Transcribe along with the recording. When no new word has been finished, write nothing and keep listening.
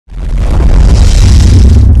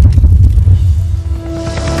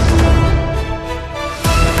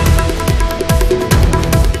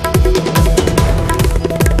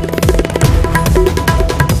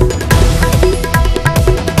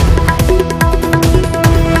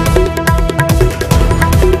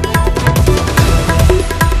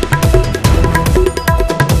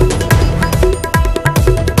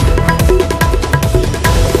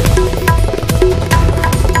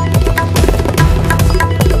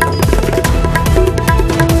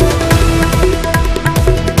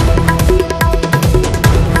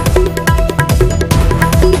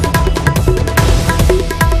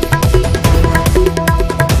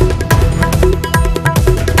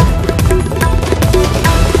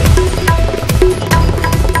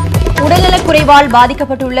உடல்நலக்குறைவால்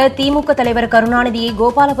பாதிக்கப்பட்டுள்ள திமுக தலைவர் கருணாநிதியை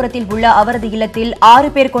கோபாலபுரத்தில் உள்ள அவரது இல்லத்தில்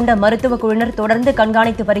 6 பேர் கொண்ட மருத்துவ குழுவினர் தொடர்ந்து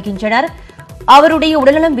கண்காணித்து வருகின்றனர். அவருடைய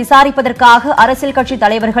உடல்நலம் விசாரிப்பதற்காக அரசியல் கட்சி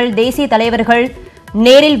தலைவர்கள், தேசிய தலைவர்கள்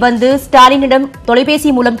நேரில் வந்து ஸ்டாலினிடம்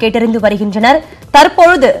தொலைபேசி மூலம் கேட்டறிந்து வருகின்றனர்.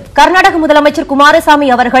 தற்பொழுது கர்நாடக முதலமைச்சர் குமாரசாமி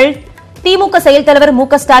அவர்கள் திமுக செயல் தலைவர்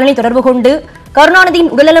மு.க.ஸ்டாலினை தொடர்பு கொண்டு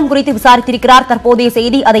கருணாநிதியின் உடல்நலம் குறித்து விசாரித்திருக்கிறார். தற்போதைய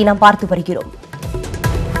செய்தி, அதை நாம் பார்த்து வருகிறோம்.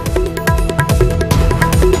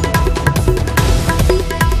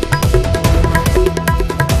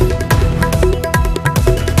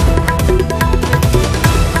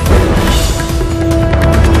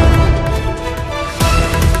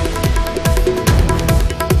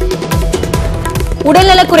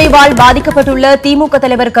 உடல்நலக்குறைவால் பாதிக்கப்பட்டுள்ள திமுக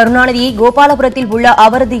தலைவர் கருணாநிதியை கோபாலபுரத்தில் உள்ள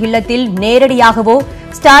அவரது இல்லத்தில் நேரடியாகவோ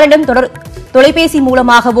ஸ்டாலினிடம் தொலைபேசி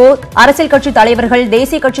மூலமாகவோ அரசியல் கட்சி தலைவர்கள்,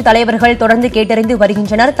 தேசிய கட்சி தலைவர்கள் தொடர்ந்து கேட்டறிந்து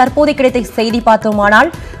வருகின்றனர். தற்போது கிடைத்த செய்தி பார்த்தோமானால்,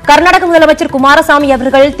 கர்நாடக முதலமைச்சர் குமாரசாமி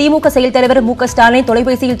அவர்கள் திமுக செயல் தலைவர் மு.க.ஸ்டாலினை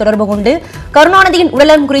தொலைபேசியில் தொடர்பு கொண்டு கருணாநிதியின்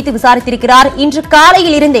உடல்நலம் குறித்து விசாரித்திருக்கிறார். இன்று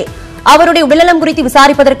காலையில் இருந்தே அவருடைய உடல்நலம் குறித்து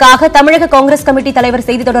விசாரிப்பதற்காக தமிழக காங்கிரஸ் கமிட்டி தலைவர்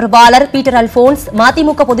செய்தி தொடர்பாளர் பீட்டர் அல்போன்ஸ்,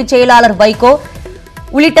 மதிமுக பொதுச் செயலாளர் வைகோ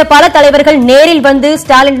உள்ளிட்ட பல தலைவர்கள் நேரில் வந்து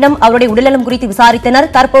ஸ்டாலினிடம் அவருடைய உடல்நலம் குறித்து விசாரித்தனர்.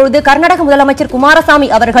 தற்பொழுது கர்நாடக முதலமைச்சர் குமாரசாமி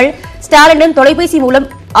அவர்கள் ஸ்டாலினிடம் தொலைபேசி மூலம்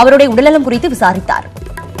அவருடைய உடல்நலம் குறித்து விசாரித்தார்.